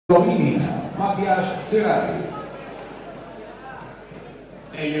Matthieu.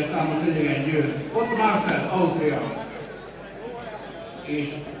 Egyértelmű szönyegen győz. Ott Marcel, Ausztria. És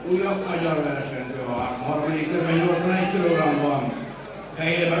újabb magyar veresendő a harmadik körben 81 kg van.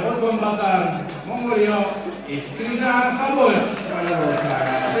 Fehérben ott van Bataille, Mongolia és Krizsán Szabolcs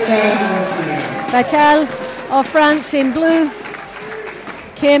Magyarországán. Bataille of France in blue,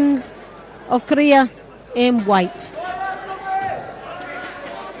 Kims of Korea in white.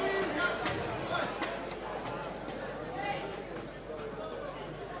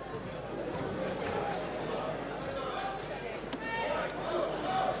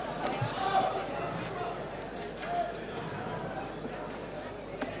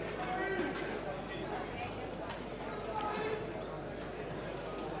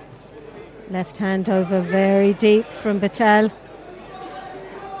 Left hand over very deep from Bataille.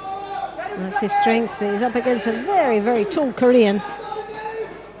 That's his strength, but he's up against a very, very tall Korean,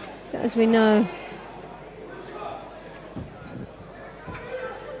 as we know.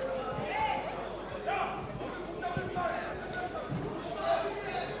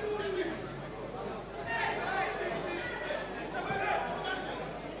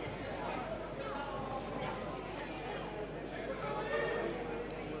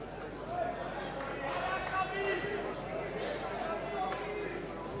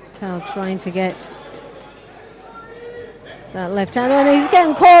 Trying to get that left hand, and he's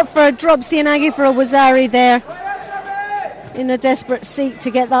getting caught for a drop Sianagi for a Wazari there in a desperate seek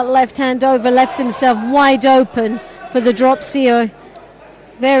to get that left hand over, left himself wide open for the drop Sio.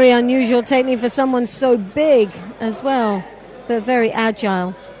 Very unusual technique for someone so big as well, but very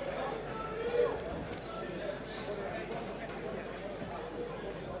agile.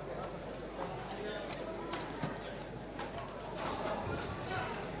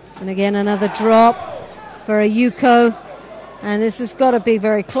 And again, another drop for a Yuko. And this has got to be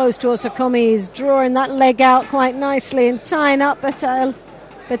very close to Osakomi. He's drawing that leg out quite nicely and tying up Bataille.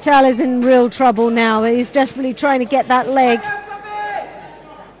 Bataille is in real trouble now. He's desperately trying to get that leg.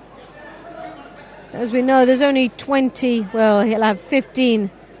 As we know, there's only 20, well, he'll have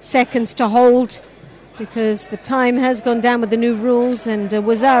 15 seconds to hold because the time has gone down with the new rules, and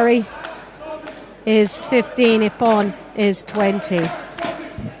Wazari is 15, Ippon is 20.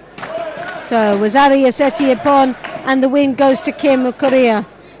 So Wazari Yaseti Ippon, and the win goes to Kim of Korea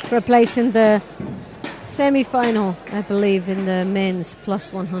for a place in the semi-final, I believe, in the men's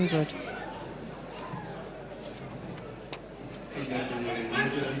plus 100.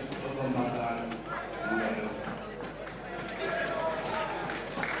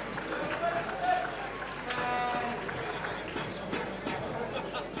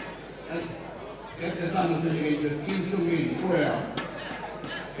 Kim Sung-in, Korea.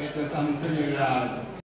 Számú szönyegrád